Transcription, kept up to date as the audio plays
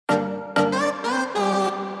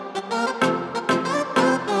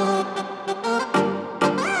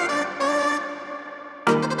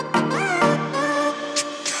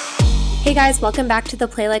Hey guys, welcome back to the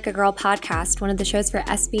Play Like a Girl podcast, one of the shows for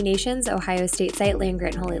SB Nation's Ohio State site, Land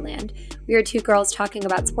Grant Holy Land. We are two girls talking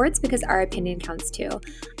about sports because our opinion counts too.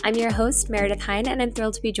 I'm your host, Meredith Hine, and I'm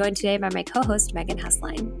thrilled to be joined today by my co-host, Megan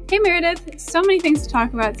Husline. Hey Meredith, so many things to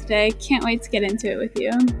talk about today. Can't wait to get into it with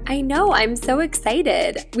you. I know, I'm so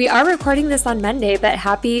excited. We are recording this on Monday, but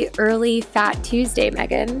happy early Fat Tuesday,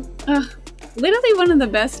 Megan. Literally one of the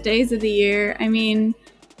best days of the year. I mean,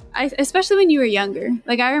 especially when you were younger.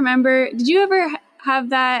 Like, I remember, did you ever have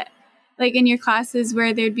that, like, in your classes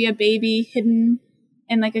where there'd be a baby hidden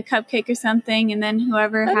in, like, a cupcake or something, and then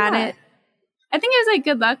whoever had it? I think it was, like,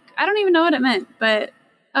 good luck. I don't even know what it meant, but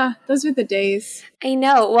those were the days. I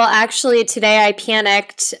know. Well, actually, today I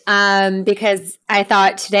panicked because I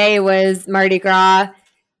thought today was Mardi Gras,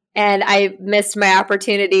 and I missed my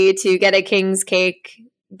opportunity to get a king's cake.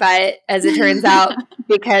 But as it turns out,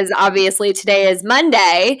 because obviously today is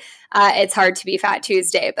Monday, it's hard to be Fat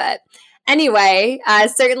Tuesday. But anyway,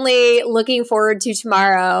 certainly looking forward to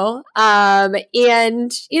tomorrow.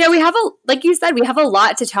 And, you know, like you said, we have a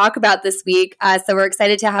lot to talk about this week. So we're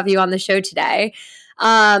excited to have you on the show today.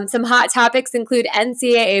 Some hot topics include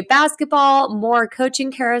NCAA basketball, more coaching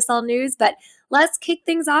carousel news, but let's kick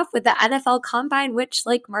things off with the NFL Combine, which,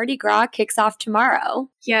 like Mardi Gras, kicks off tomorrow.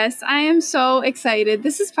 Yes, I am so excited.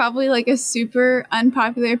 This is probably like a super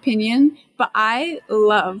unpopular opinion, but I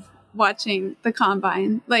love watching the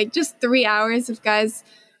Combine. Like, just 3 hours of guys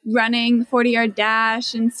running the 40-yard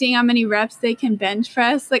dash and seeing how many reps they can bench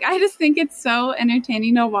press. Like, I just think it's so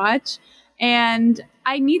entertaining to watch. And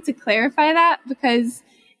I need to clarify that because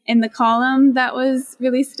in the column that was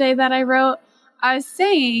released today that I wrote, I was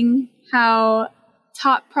saying how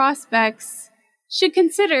top prospects should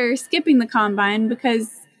consider skipping the Combine because,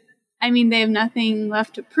 I mean, they have nothing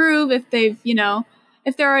left to prove. If they've,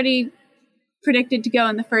 if they're already predicted to go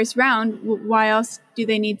in the first round, why else do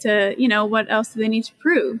they need to, what else do they need to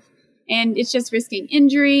prove? And it's just risking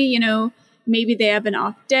injury, maybe they have an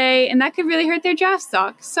off day, and that could really hurt their draft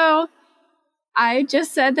stock. So I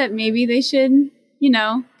just said that maybe they should,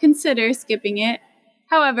 consider skipping it.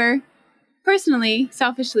 However, personally,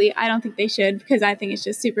 selfishly, I don't think they should because I think it's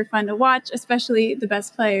just super fun to watch, especially the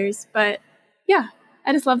best players. But yeah,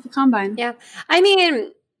 I just love the Combine. Yeah. I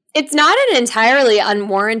mean, it's not an entirely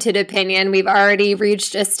unwarranted opinion. We've already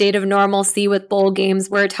reached a state of normalcy with bowl games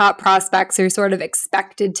where top prospects are sort of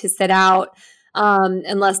expected to sit out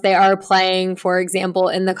unless they are playing, for example,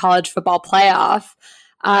 in the college football playoff.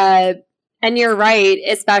 And you're right,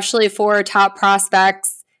 especially for top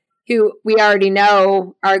prospects who we already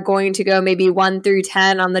know are going to go maybe 1 through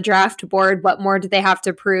 10 on the draft board. What more do they have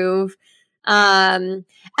to prove? And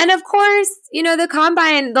of course, the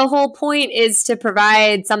Combine, the whole point is to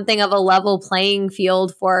provide something of a level playing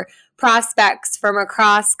field for prospects from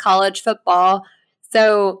across college football.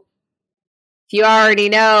 So if you already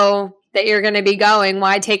know that you're going to be going,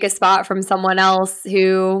 why take a spot from someone else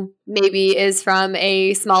who maybe is from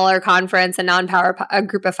a smaller conference, a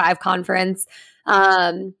group of 5 conference,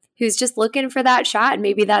 who's just looking for that shot and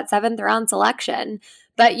maybe that 7th round selection.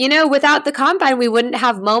 But, without the Combine, we wouldn't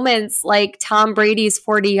have moments like Tom Brady's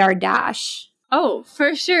 40-yard dash. Oh,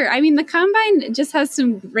 for sure. I mean, the Combine just has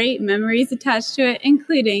some great memories attached to it,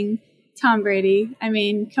 including Tom Brady. I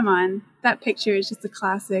mean, come on. That picture is just a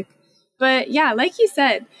classic. But yeah, like you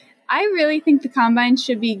said, I really think the Combine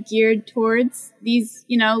should be geared towards these,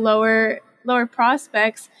 lower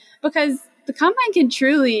prospects because the Combine can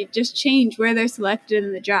truly just change where they're selected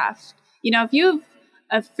in the draft. If you have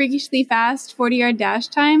a freakishly fast 40-yard dash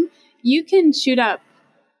time, you can shoot up,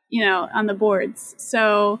 on the boards.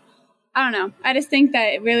 So, I don't know. I just think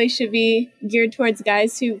that it really should be geared towards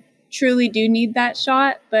guys who truly do need that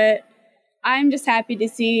shot. But I'm just happy to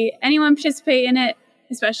see anyone participate in it,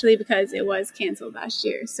 especially because it was canceled last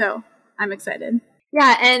year. So, I'm excited.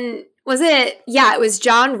 Yeah, and it was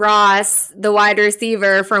John Ross, the wide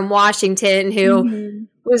receiver from Washington, who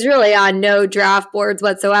was really on no draft boards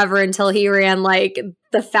whatsoever until he ran like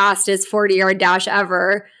the fastest 40-yard dash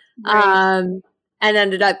ever, right. And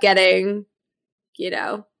ended up getting,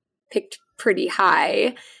 picked pretty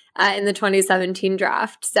high in the 2017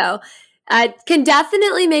 draft. So can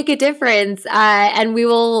definitely make a difference, and we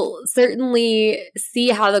will certainly see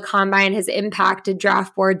how the Combine has impacted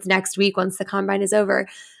draft boards next week once the Combine is over.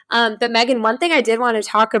 But Megan, one thing I did want to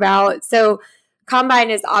talk about, so Combine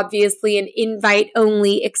is obviously an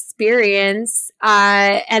invite-only experience,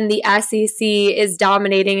 and the SEC is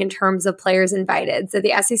dominating in terms of players invited. So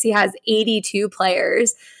the SEC has 82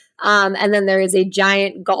 players, and then there is a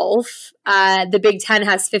giant golf. The Big Ten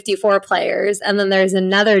has 54 players, and then there's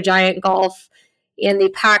another giant golf and the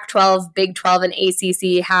Pac-12, Big 12, and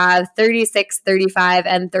ACC have 36, 35,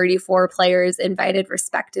 and 34 players invited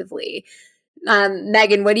respectively.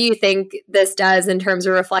 Megan, what do you think this does in terms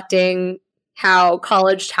of reflecting how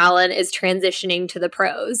college talent is transitioning to the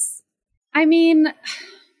pros? I mean,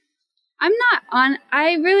 I'm not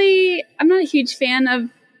a huge fan of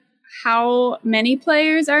how many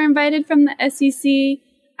players are invited from the SEC.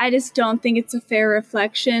 I just don't think it's a fair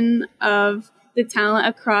reflection of the talent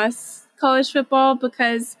across college football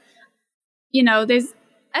because, there's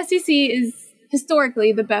SEC is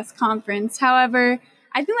historically the best conference. However,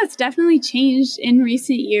 I think that's definitely changed in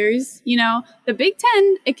recent years. The Big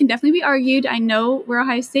Ten, it can definitely be argued. I know we're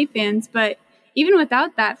Ohio State fans, but even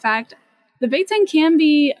without that fact, the Big Ten can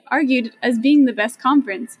be argued as being the best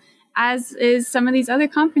conference, as is some of these other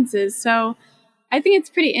conferences. So I think it's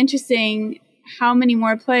pretty interesting how many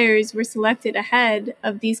more players were selected ahead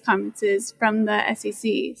of these conferences from the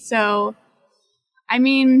SEC. So,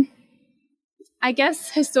 I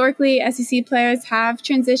guess historically SEC players have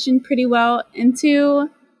transitioned pretty well into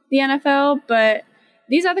the NFL, but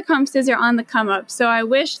these other conferences are on the come up. So I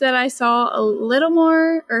wish that I saw a little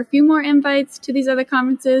more or a few more invites to these other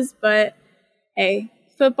conferences, but hey,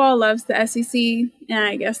 football loves the SEC, and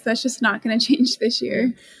I guess that's just not going to change this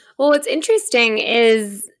year. Well, what's interesting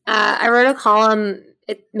is I wrote a column,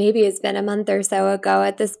 maybe it's been a month or so ago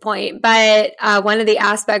at this point, but one of the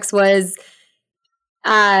aspects was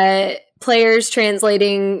players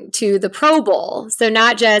translating to the Pro Bowl. So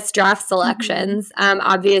not just draft selections.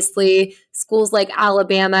 Obviously, schools like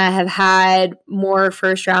Alabama have had more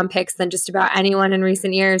first-round picks than just about anyone in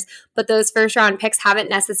recent years, but those first-round picks haven't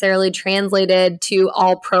necessarily translated to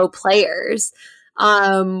all pro players,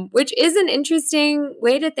 which is an interesting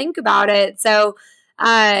way to think about it. So,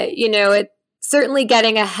 it's certainly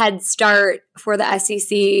getting a head start for the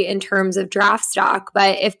SEC in terms of draft stock,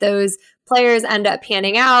 but if those players end up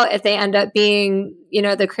panning out, if they end up being,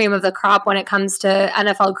 the cream of the crop when it comes to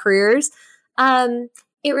NFL careers,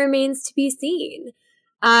 it remains to be seen.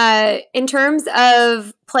 In terms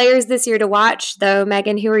of players this year to watch, though,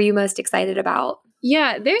 Megan, who are you most excited about?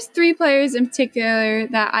 Yeah, there's 3 players in particular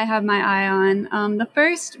that I have my eye on. The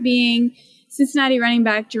first being Cincinnati running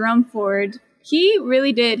back Jerome Ford. He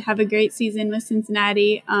really did have a great season with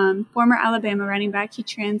Cincinnati. Former Alabama running back, he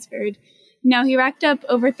transferred. He racked up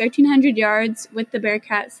over 1,300 yards with the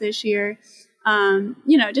Bearcats this year.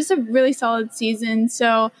 Just a really solid season.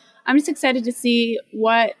 So I'm just excited to see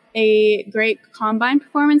what a great combine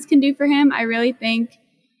performance can do for him. I really think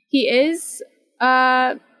he is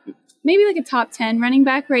maybe like a top 10 running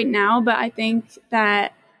back right now, but I think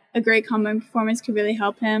that a great combine performance could really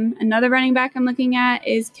help him. Another running back I'm looking at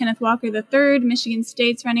is Kenneth Walker III, Michigan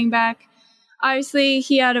State's running back. Obviously,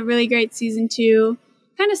 he had a really great season too.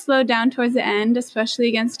 Kind of slowed down towards the end, especially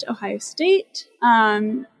against Ohio State.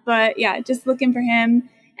 But yeah, just looking for him.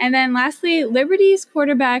 And then lastly, Liberty's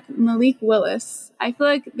quarterback, Malik Willis. I feel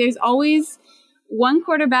like there's always one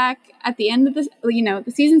quarterback at the end of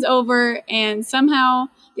the season's over, and somehow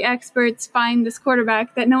the experts find this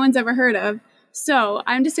quarterback that no one's ever heard of. So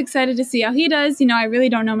I'm just excited to see how he does. I really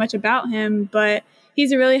don't know much about him, but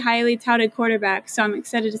he's a really highly touted quarterback. So I'm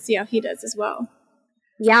excited to see how he does as well.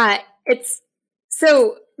 Yeah,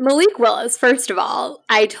 So Malik Willis, first of all,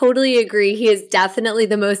 I totally agree. He is definitely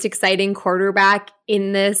the most exciting quarterback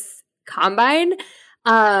in this combine.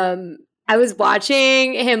 I was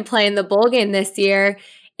watching him play in the bowl game this year,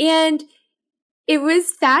 and it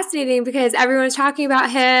was fascinating because everyone was talking about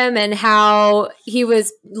him and how he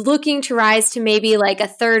was looking to rise to maybe like a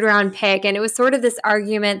 3rd-round pick. And it was sort of this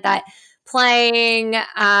argument that playing,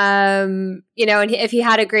 and if he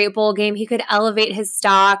had a great bowl game, he could elevate his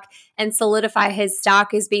stock and solidify his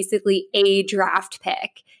stock as basically a draft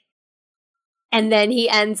pick. And then he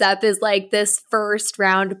ends up as like this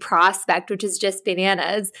 1st-round prospect, which is just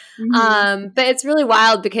bananas. But it's really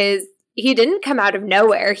wild because he didn't come out of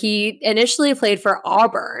nowhere. He initially played for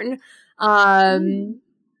Auburn. But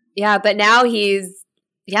now he's,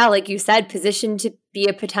 like you said, positioned to be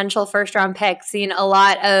a potential 1st-round pick. Seen a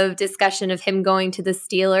lot of discussion of him going to the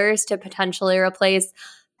Steelers to potentially replace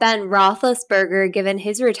Ben Roethlisberger given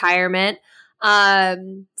his retirement.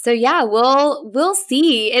 We'll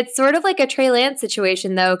see. It's sort of like a Trey Lance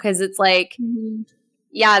situation though, because it's like,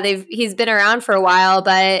 he's been around for a while,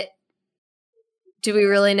 but do we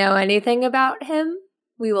really know anything about him?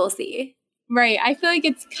 We will see. Right. I feel like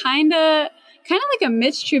it's kind of like a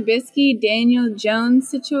Mitch Trubisky, Daniel Jones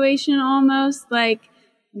situation almost. Like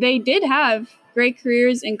they did have great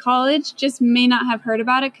careers in college, just may not have heard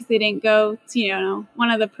about it because they didn't go to,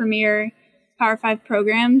 one of the premier Power 5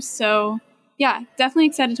 programs. So yeah, definitely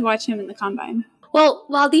excited to watch him in the combine. Well,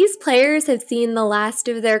 while these players have seen the last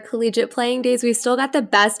of their collegiate playing days, we've still got the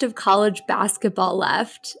best of college basketball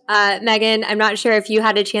left. Megan, I'm not sure if you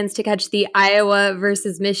had a chance to catch the Iowa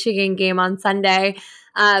versus Michigan game on Sunday,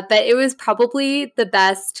 but it was probably the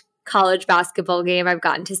best college basketball game I've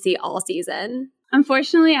gotten to see all season.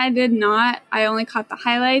 Unfortunately, I did not. I only caught the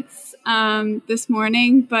highlights this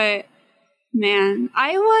morning, but man,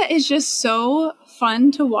 Iowa is just so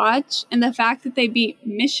fun to watch. And the fact that they beat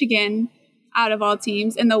Michigan out of all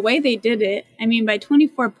teams and the way they did it, I mean, by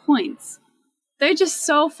 24 points, they're just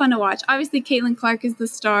so fun to watch. Obviously, Caitlin Clark is the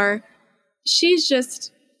star. She's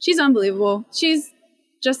unbelievable. She's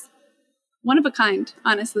just one of a kind,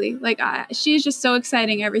 honestly. Like, she's just so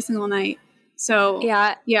exciting every single night. So,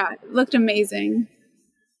 yeah, it looked amazing.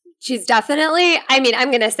 She's definitely, I mean,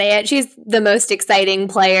 I'm going to say it, she's the most exciting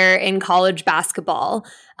player in college basketball.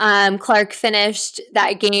 Clark finished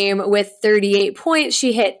that game with 38 points.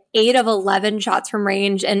 She hit 8 of 11 shots from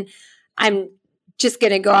range. And I'm just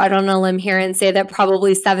going to go out on a limb here and say that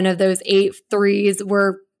probably 7 of those 8 threes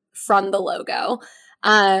were from the logo.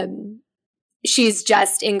 She's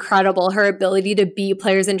just incredible. Her ability to beat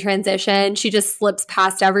players in transition. She just slips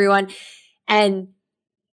past everyone. And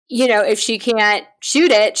you know, if she can't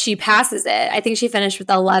shoot it, she passes it. I think she finished with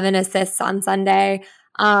 11 assists on Sunday.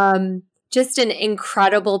 Just an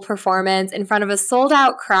incredible performance in front of a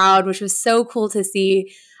sold-out crowd, which was so cool to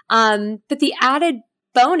see. But the added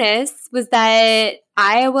bonus was that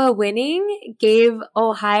Iowa winning gave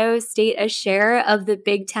Ohio State a share of the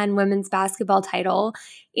Big Ten women's basketball title.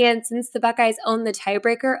 And since the Buckeyes own the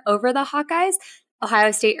tiebreaker over the Hawkeyes,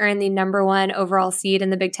 Ohio State earned the number 1 overall seed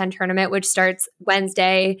in the Big Ten tournament, which starts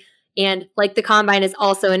Wednesday. And like the Combine is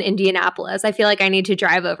also in Indianapolis. I feel like I need to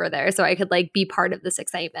drive over there so I could like be part of this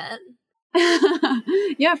excitement.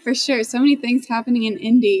 Yeah, for sure. So many things happening in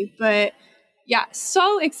Indy, but yeah,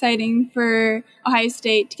 so exciting for Ohio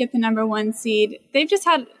State to get the number 1 seed. They've just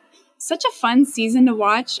had such a fun season to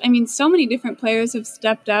watch. I mean, so many different players have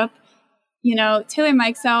stepped up. You know, Taylor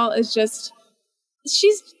Mikesell is just,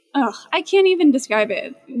 I can't even describe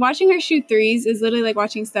it. Watching her shoot threes is literally like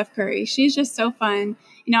watching Steph Curry. She's just so fun.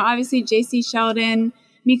 You know, obviously JC Sheldon,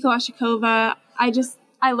 Miko Ashikova.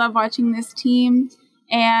 I love watching this team.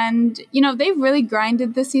 And, you know, they've really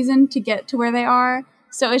grinded this season to get to where they are.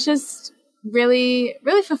 So it's just really,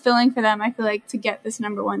 really fulfilling for them, I feel like, to get this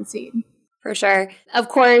number 1 seed. For sure. Of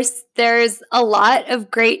course, there's a lot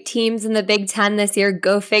of great teams in the Big Ten this year.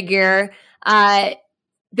 Go figure.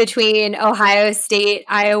 Between Ohio State,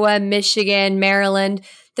 Iowa, Michigan, Maryland,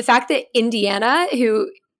 the fact that Indiana, who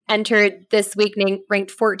entered this week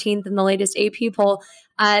ranked 14th in the latest AP poll,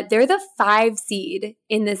 they're the 5 seed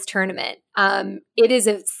in this tournament. It is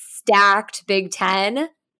a stacked Big Ten,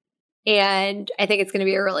 and I think it's going to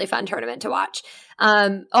be a really fun tournament to watch.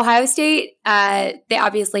 Ohio State, they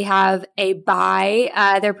obviously have a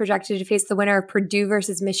bye. They're projected to face the winner of Purdue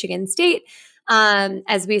versus Michigan State.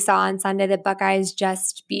 As we saw on Sunday, the Buckeyes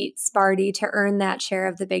just beat Sparty to earn that share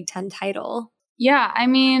of the Big Ten title. Yeah, I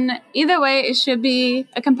mean, either way, it should be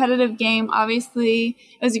a competitive game. Obviously,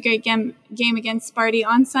 it was a great game against Sparty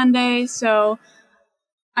on Sunday, so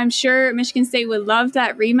I'm sure Michigan State would love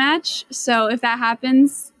that rematch. So if that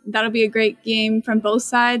happens, that'll be a great game from both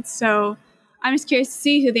sides. So I'm just curious to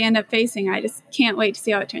see who they end up facing. I just can't wait to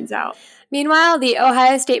see how it turns out. Meanwhile, the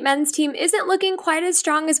Ohio State men's team isn't looking quite as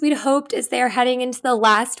strong as we'd hoped as they are heading into the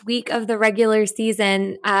last week of the regular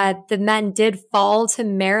season. The men did fall to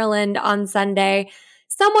Maryland on Sunday,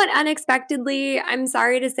 somewhat unexpectedly. I'm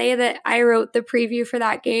sorry to say that I wrote the preview for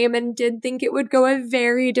that game and did think it would go a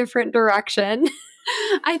very different direction.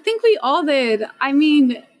 I think we all did. I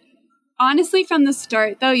mean, honestly, from the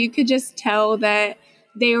start, though, you could just tell that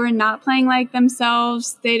they were not playing like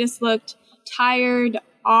themselves. They just looked tired,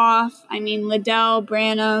 off. I mean, Liddell,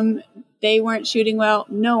 Branham, they weren't shooting well.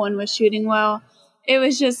 No one was shooting well. It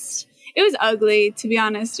was ugly, to be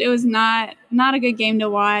honest. It was not a good game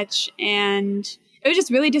to watch, and it was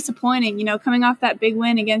just really disappointing. You know, coming off that big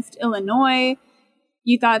win against Illinois,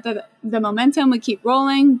 you thought that the momentum would keep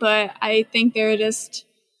rolling, but I think they were just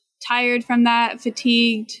tired from that,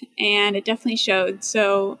 fatigued, and it definitely showed.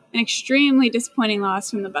 So an extremely disappointing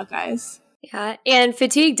loss from the Buckeyes. Yeah, and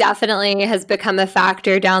fatigue definitely has become a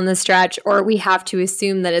factor down the stretch, or we have to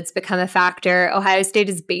assume that it's become a factor. Ohio State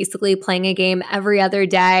is basically playing a game every other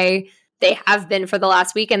day. They have been for the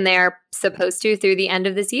last week, and they're supposed to through the end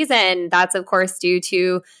of the season. That's, of course, due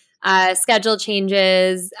to schedule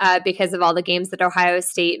changes because of all the games that Ohio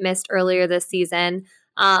State missed earlier this season.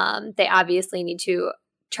 They obviously need to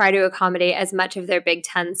try to accommodate as much of their Big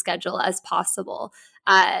Ten schedule as possible.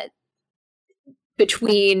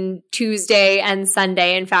 between Tuesday and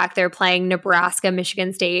Sunday. In fact, they're playing Nebraska,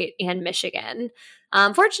 Michigan State, and Michigan.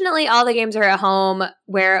 Fortunately, all the games are at home,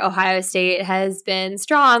 where Ohio State has been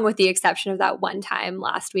strong, with the exception of that one time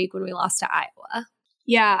last week when we lost to Iowa.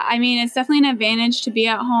 Yeah, I mean, it's definitely an advantage to be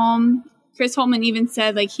at home. Chris Holtmann even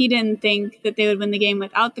said he didn't think that they would win the game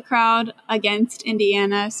without the crowd against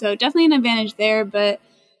Indiana. So definitely an advantage there. But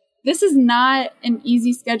this is not an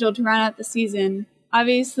easy schedule to run out the season.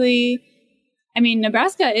 Obviously, I mean,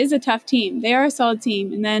 Nebraska is a tough team. They are a solid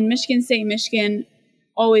team. And then Michigan State, Michigan,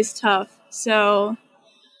 always tough. So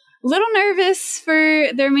a little nervous for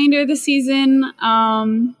the remainder of the season.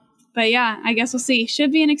 But yeah, I guess we'll see.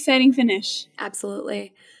 Should be an exciting finish.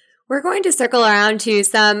 Absolutely. We're going to circle around to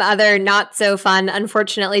some other not so fun,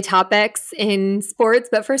 unfortunately, topics in sports.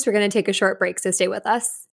 But first, we're going to take a short break, so stay with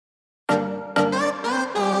us.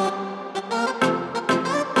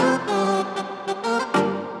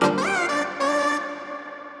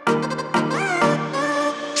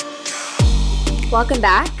 Welcome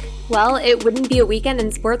back. Well, it wouldn't be a weekend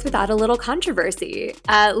in sports without a little controversy.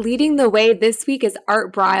 Leading the way this week is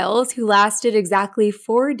Art Briles, who lasted exactly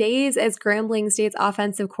 4 days as Grambling State's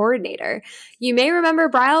offensive coordinator. You may remember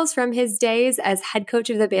Briles from his days as head coach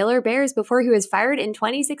of the Baylor Bears before he was fired in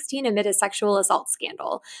 2016 amid a sexual assault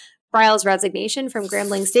scandal. Briles' resignation from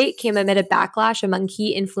Grambling State came amid a backlash among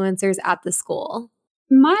key influencers at the school.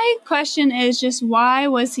 My question is just, why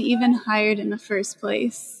was he even hired in the first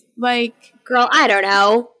place? Girl, I don't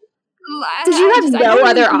know. Did you have no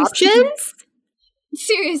other options?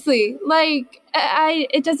 Seriously,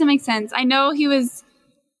 it doesn't make sense. I know he was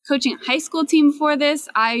coaching a high school team before this.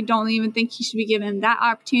 I don't even think he should be given that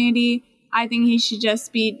opportunity. I think he should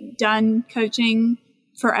just be done coaching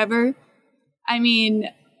forever. I mean,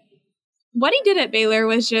 what he did at Baylor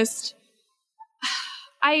was just,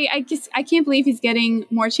 I can't believe he's getting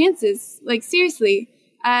more chances. Seriously,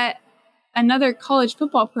 at another college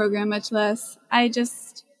football program, much less.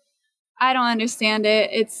 I don't understand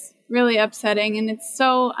it. It's really upsetting, and it's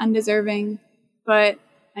so undeserving. But,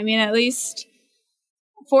 I mean, at least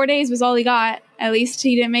 4 days was all he got. At least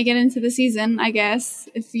he didn't make it into the season, I guess,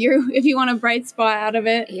 if you want a bright spot out of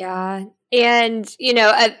it. Yeah. And,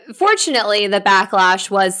 fortunately, the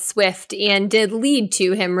backlash was swift and did lead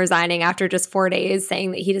to him resigning after just 4 days,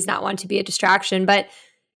 saying that he does not want to be a distraction. But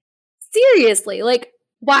seriously,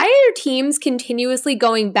 why are teams continuously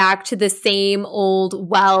going back to the same old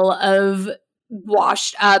well of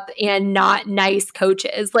washed up and not nice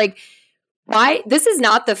coaches? Why? This is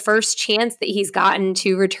not the first chance that he's gotten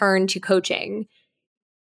to return to coaching.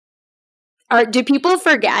 Do people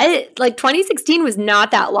forget? 2016 was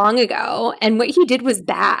not that long ago, and what he did was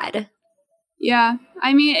bad. Yeah.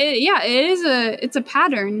 I mean, it's a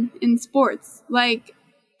pattern in sports.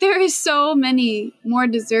 There is so many more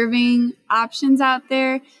deserving options out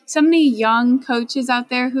there, so many young coaches out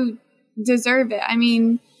there who deserve it. I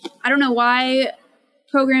mean, I don't know why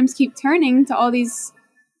programs keep turning to all these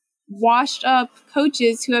washed up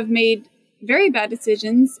coaches who have made very bad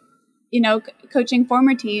decisions, coaching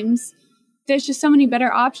former teams. There's just so many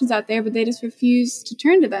better options out there, but they just refuse to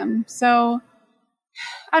turn to them. So,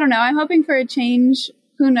 I don't know. I'm hoping for a change.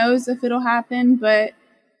 Who knows if it'll happen, but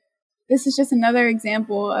this is just another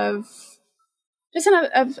example of just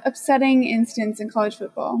an upsetting instance in college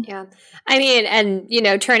football. Yeah. I mean,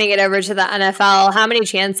 and, turning it over to the NFL, how many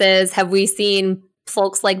chances have we seen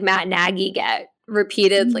folks like Matt Nagy get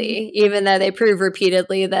repeatedly, even though they prove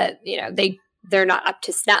repeatedly that, they're not up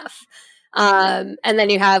to snuff? And then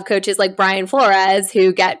you have coaches like Brian Flores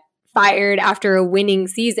who get fired after a winning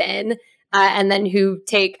season, and then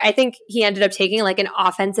I think he ended up taking an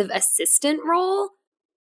offensive assistant role.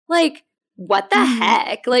 What the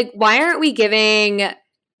heck? Why aren't we giving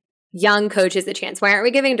young coaches a chance? Why aren't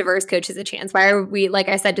we giving diverse coaches a chance? Why are we, like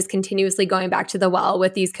I said, just continuously going back to the well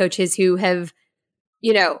with these coaches who have,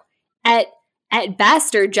 at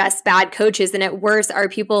best are just bad coaches, and at worst are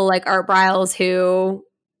people like Art Briles, who,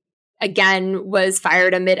 again, was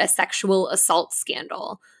fired amid a sexual assault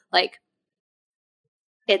scandal.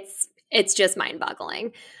 It's just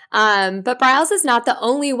mind-boggling. But Briles is not the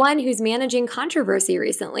only one who's managing controversy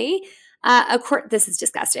recently. This is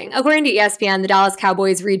disgusting. According to ESPN, the Dallas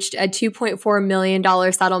Cowboys reached a $2.4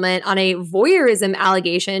 million settlement on a voyeurism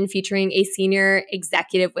allegation featuring a senior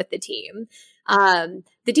executive with the team.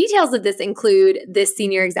 The details of this include this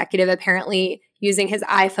senior executive apparently using his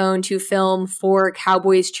iPhone to film 4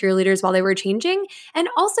 Cowboys cheerleaders while they were changing, and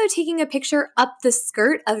also taking a picture up the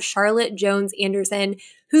skirt of Charlotte Jones Anderson,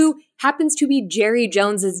 who happens to be Jerry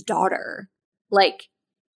Jones's daughter.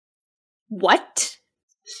 What?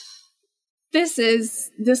 This is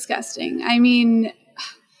disgusting. I mean,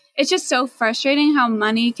 it's just so frustrating how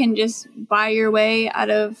money can just buy your way out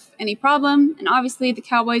of any problem. And obviously the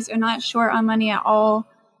Cowboys are not short on money at all.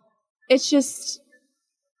 It's just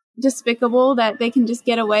despicable that they can just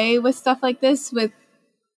get away with stuff like this with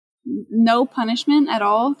no punishment at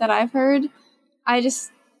all that I've heard. I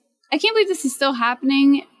can't believe this is still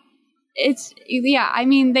happening.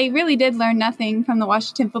 They really did learn nothing from the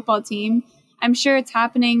Washington football team. I'm sure it's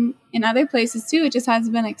happening in other places too. It just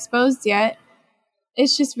hasn't been exposed yet.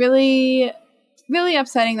 It's just really, really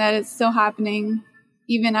upsetting that it's still happening,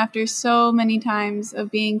 even after so many times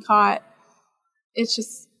of being caught. It's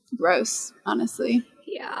just gross, honestly.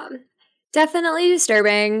 Yeah, definitely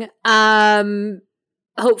disturbing.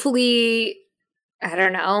 Hopefully, I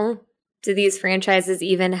don't know, do these franchises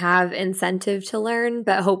even have incentive to learn?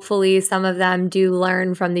 But hopefully some of them do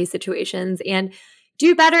learn from these situations and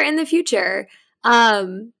do better in the future.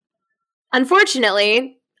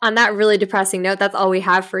 Unfortunately, on that really depressing note, that's all we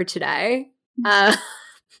have for today.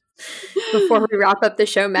 Before we wrap up the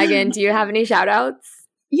show, Megan, do you have any shout outs?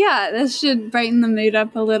 Yeah, this should brighten the mood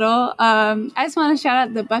up a little. I just want to shout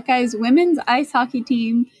out the Buckeyes women's ice hockey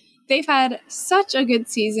team. They've had such a good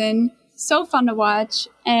season, so fun to watch,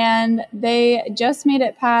 and they just made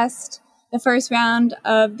it past the first round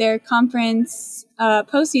of their conference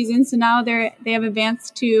postseason. So now they have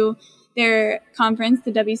advanced to their conference,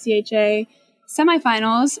 the WCHA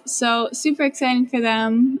semifinals. So super exciting for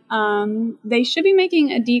them. They should be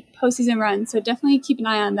making a deep postseason run, so definitely keep an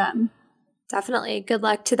eye on them. Definitely. Good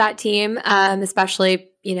luck to that team, especially,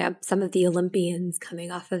 some of the Olympians coming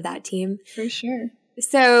off of that team. For sure.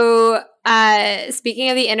 So speaking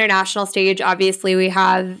of the international stage, obviously we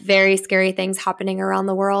have very scary things happening around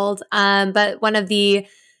the world. But one of the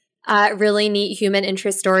really neat human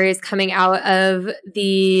interest stories coming out of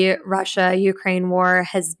the Russia-Ukraine war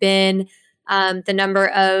has been the number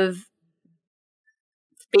of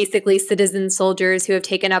basically citizen soldiers who have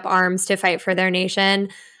taken up arms to fight for their nation.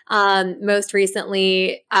 Most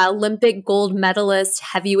recently, Olympic gold medalist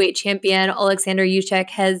heavyweight champion Alexander Usyk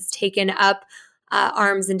has taken up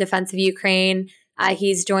arms in defense of Ukraine.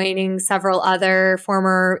 He's joining several other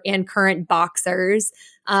former and current boxers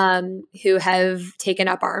who have taken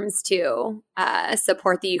up arms to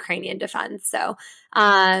support the Ukrainian defense. So,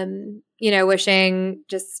 wishing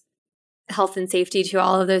just health and safety to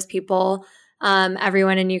all of those people,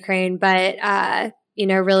 everyone in Ukraine. But,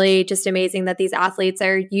 really just amazing that these athletes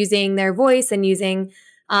are using their voice and using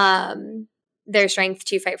their strength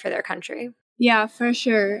to fight for their country. Yeah, for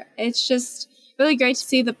sure. It's just really great to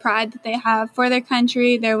see the pride that they have for their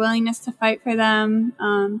country, their willingness to fight for them.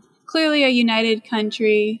 Clearly a united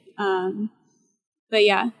country. But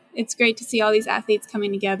yeah, it's great to see all these athletes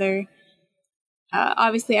coming together.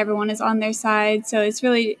 Obviously everyone is on their side, so it's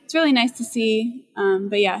really nice to see.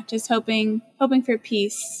 But yeah, just hoping for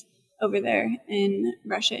peace over there in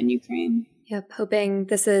Russia and Ukraine. Yep, hoping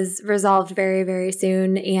this is resolved very, very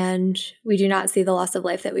soon and we do not see the loss of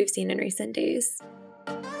life that we've seen in recent days.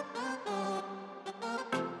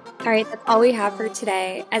 All right, that's all we have for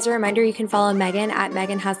today. As a reminder, you can follow Megan at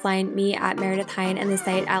Megan Hessline, me at Meredith Hine, and the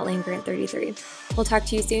site at LaneGrant33. We'll talk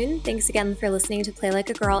to you soon. Thanks again for listening to Play Like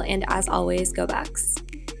a Girl, and as always, go Bucks.